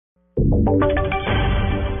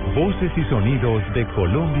Voces y sonidos de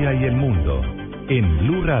Colombia y el mundo en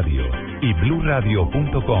Blue Radio y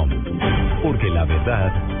bluradio.com, porque la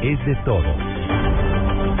verdad es de todos.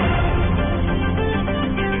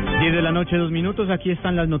 10 de la noche, 2 minutos, aquí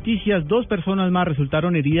están las noticias. 2 personas más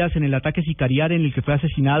resultaron heridas en el ataque sicarial en el que fue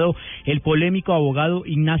asesinado el polémico abogado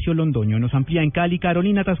Ignacio Londoño. Nos amplía en Cali,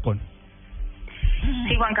 Carolina Tascón.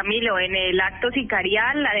 Sí, Juan Camilo, en el acto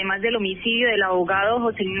sicarial, además del homicidio del abogado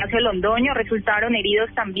José Ignacio Londoño, resultaron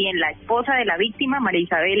heridos también la esposa de la víctima, María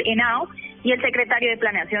Isabel Henao, y el secretario de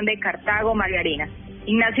Planeación de Cartago, Mario Arenas.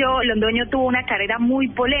 Ignacio Londoño tuvo una carrera muy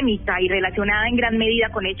polémica y relacionada en gran medida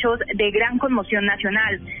con hechos de gran conmoción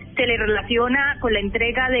nacional. Se le relaciona con la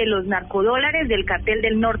entrega de los narcodólares del cartel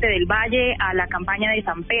del norte del Valle a la campaña de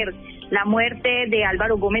Samper, la muerte de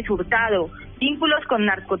Álvaro Gómez Hurtado, vínculos con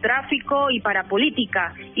narcotráfico y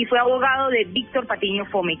parapolítica, y fue abogado de Víctor Patiño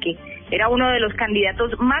Fomeque. Era uno de los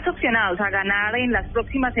candidatos más opcionados a ganar en las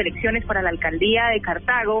próximas elecciones para la alcaldía de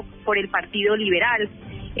Cartago por el Partido Liberal,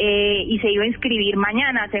 y se iba a inscribir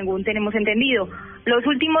mañana, según tenemos entendido. Los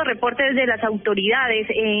últimos reportes de las autoridades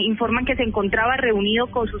informan que se encontraba reunido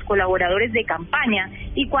con sus colaboradores de campaña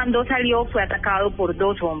y cuando salió fue atacado por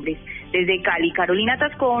 2 hombres. Desde Cali, Carolina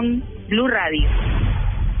Tascón, Blue Radio.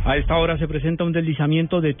 A esta hora se presenta un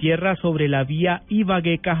deslizamiento de tierra sobre la vía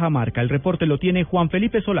Ibagué-Cajamarca. El reporte lo tiene Juan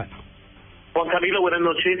Felipe Solano. Juan Camilo, buenas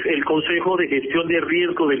noches. El Consejo de Gestión de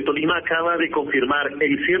Riesgo del Tolima acaba de confirmar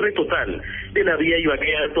el cierre total de la vía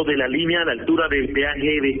Ibagué Alto de la línea a la altura del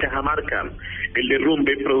peaje de Cajamarca. El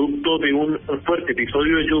derrumbe, producto de un fuerte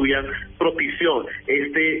episodio de lluvia, propició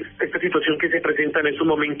esta situación que se presenta en estos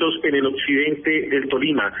momentos en el occidente del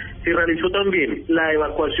Tolima. Se realizó también la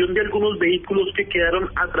evacuación de algunos vehículos que quedaron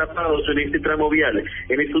atrapados en este tramo vial.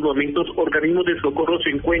 En estos momentos, organismos de socorro se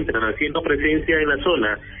encuentran haciendo presencia en la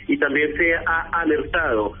zona y también se ha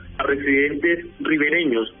alertado a residentes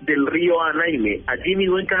ribereños del río Anaime, allí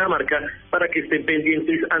mismo en Cajamarca, para que estén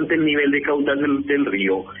pendientes ante el nivel de caudal del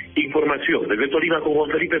río. Información desde Tolima con Juan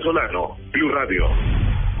Felipe Solano, Blue Radio.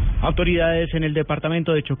 Autoridades en el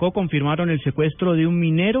departamento de Chocó confirmaron el secuestro de un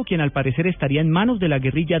minero, quien al parecer estaría en manos de la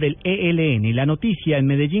guerrilla del ELN. La noticia en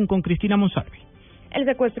Medellín con Cristina Monsalve. El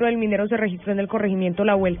secuestro del minero se registró en el corregimiento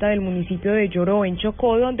La Vuelta del municipio de Lloró, en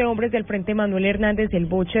Chocó, donde hombres del frente Manuel Hernández el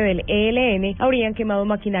Boche del ELN habrían quemado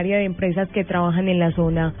maquinaria de empresas que trabajan en la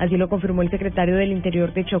zona. Así lo confirmó el secretario del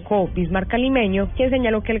Interior de Chocó, Bismarck Calimeño, quien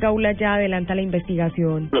señaló que el Gaula ya adelanta la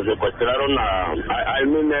investigación. Lo secuestraron al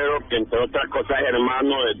minero, que entre otras cosas es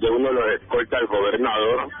hermano de uno de los escoltas del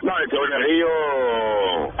gobernador. No, el sobre el río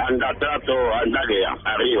anda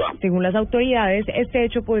arriba. Según las autoridades, este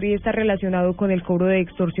hecho podría estar relacionado con el cobro de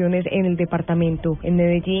extorsiones en el departamento. En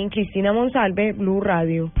Medellín, Cristina Monsalve, Blue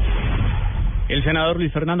Radio. El senador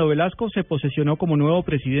Luis Fernando Velasco se posesionó como nuevo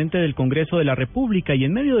presidente del Congreso de la República y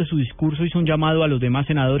en medio de su discurso hizo un llamado a los demás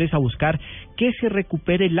senadores a buscar que se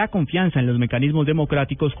recupere la confianza en los mecanismos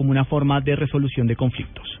democráticos como una forma de resolución de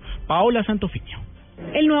conflictos. Paola Santofimio.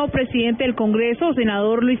 El nuevo presidente del Congreso,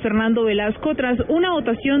 senador Luis Fernando Velasco, tras una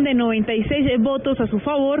votación de 96 votos a su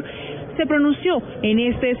favor, se pronunció en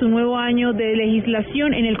su nuevo año de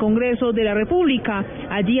legislación en el Congreso de la República.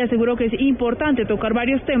 Allí aseguró que es importante tocar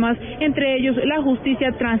varios temas, entre ellos la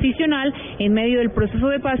justicia transicional en medio del proceso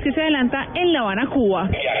de paz que se adelanta en La Habana, Cuba.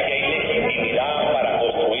 Que aquí hay legitimidad para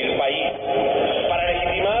construir país, para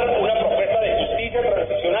legitimar una propuesta de justicia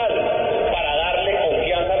transicional, para darle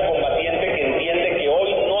confianza al combatiente que entiende que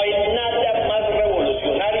hoy no hay nada más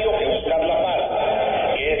revolucionario que buscar la paz,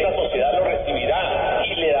 que esta sociedad lo recibirá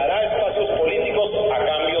y le dará espacios políticos a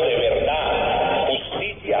cambio de verdad,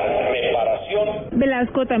 justicia, reparación.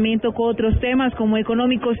 Velasco también tocó otros temas como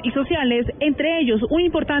económicos y sociales, entre ellos un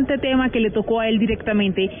importante tema que le tocó a él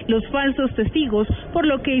directamente, los falsos testigos, por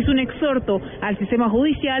lo que hizo un exhorto al sistema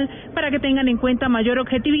judicial para que tengan en cuenta mayor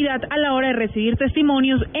objetividad a la hora de recibir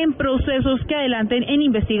testimonios en procesos que adelanten en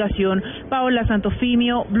investigación. Paola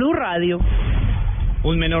Santofimio, Blue Radio.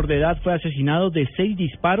 Un menor de edad fue asesinado de 6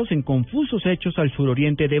 disparos en confusos hechos al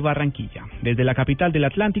suroriente de Barranquilla. Desde la capital del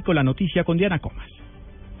Atlántico, la noticia con Diana Comas.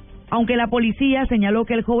 Aunque la policía señaló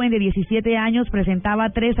que el joven de 17 años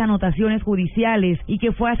presentaba 3 anotaciones judiciales y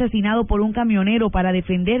que fue asesinado por un camionero para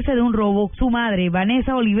defenderse de un robo, su madre,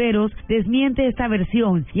 Vanessa Oliveros, desmiente esta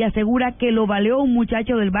versión y asegura que lo baleó un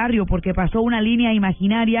muchacho del barrio porque pasó una línea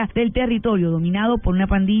imaginaria del territorio dominado por una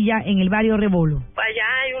pandilla en el barrio Rebolo. Allá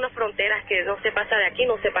hay unas fronteras que no se pasa de aquí,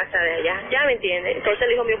 no se pasa de allá, ¿ya me entiende? Entonces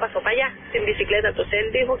el hijo mío pasó para allá, en bicicleta, entonces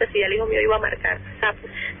él dijo que si el hijo mío iba a marcar,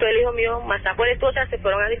 entonces el hijo mío más por esto, o sea, se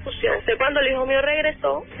fueron a discusión extorsión. Entonces, cuando el hijo mío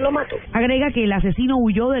regresó, lo mató. Agrega que el asesino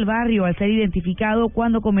huyó del barrio al ser identificado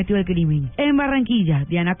cuando cometió el crimen. En Barranquilla,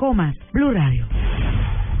 Diana Comas, Blue Radio.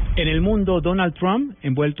 En el mundo, Donald Trump,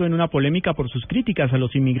 envuelto en una polémica por sus críticas a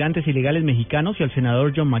los inmigrantes ilegales mexicanos y al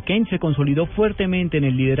senador John McCain, se consolidó fuertemente en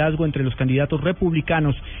el liderazgo entre los candidatos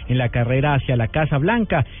republicanos en la carrera hacia la Casa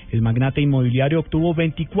Blanca. El magnate inmobiliario obtuvo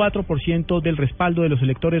 24% del respaldo de los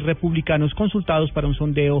electores republicanos consultados para un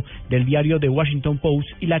sondeo del diario The Washington Post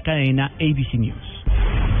y la cadena ABC News.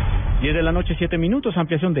 10 de la noche, 7 minutos,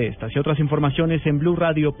 ampliación de estas y otras informaciones en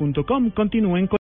bluradio.com. Continúen con